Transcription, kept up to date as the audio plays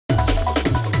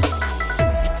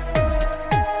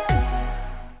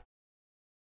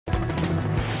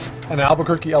An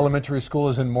Albuquerque elementary school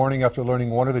is in mourning after learning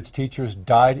one of its teachers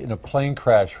died in a plane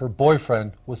crash. Her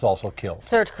boyfriend was also killed.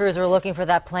 Search crews were looking for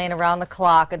that plane around the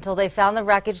clock until they found the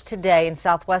wreckage today in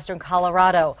southwestern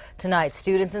Colorado. Tonight,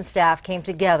 students and staff came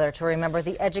together to remember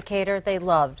the educator they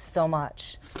loved so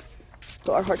much.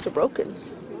 So our hearts are broken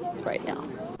right now.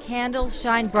 Candles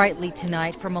shine brightly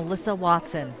tonight for Melissa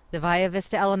Watson. The Via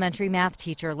Vista Elementary math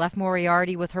teacher left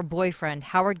Moriarty with her boyfriend,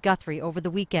 Howard Guthrie, over the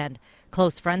weekend.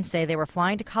 Close friends say they were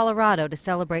flying to Colorado to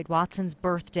celebrate Watson's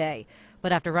birthday.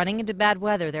 But after running into bad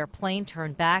weather, their plane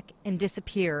turned back and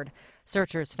disappeared.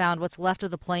 Searchers found what's left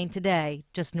of the plane today,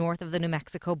 just north of the New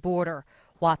Mexico border.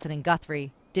 Watson and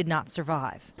Guthrie did not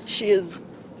survive. She is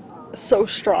so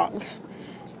strong,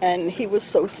 and he was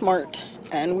so smart,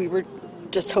 and we were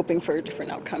just hoping for a different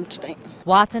outcome tonight.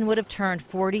 Watson would have turned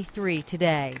 43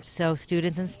 today, so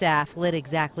students and staff lit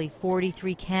exactly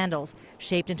 43 candles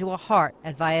shaped into a heart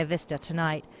at Via Vista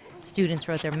tonight. Students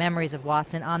wrote their memories of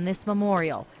Watson on this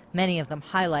memorial. Many of them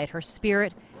highlight her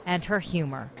spirit and her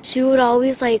humor. She would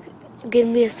always give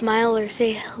me a smile or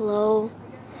say hello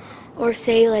or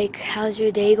say how's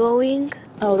your day going?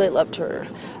 Oh, they loved her,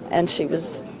 and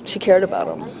she cared about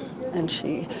them, and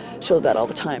she showed that all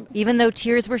the time. Even though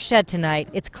tears were shed tonight,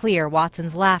 it's clear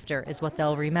Watson's laughter is what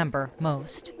they'll remember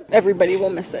most. Everybody will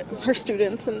miss it. Her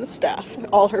students and the staff,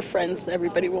 all her friends,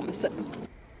 everybody will miss it.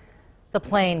 The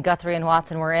plane Guthrie and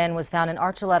Watson were in was found in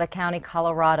Archuleta County,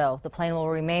 Colorado. The plane will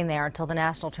remain there until the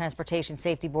National Transportation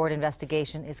Safety Board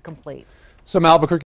investigation is complete. Some Albuquerque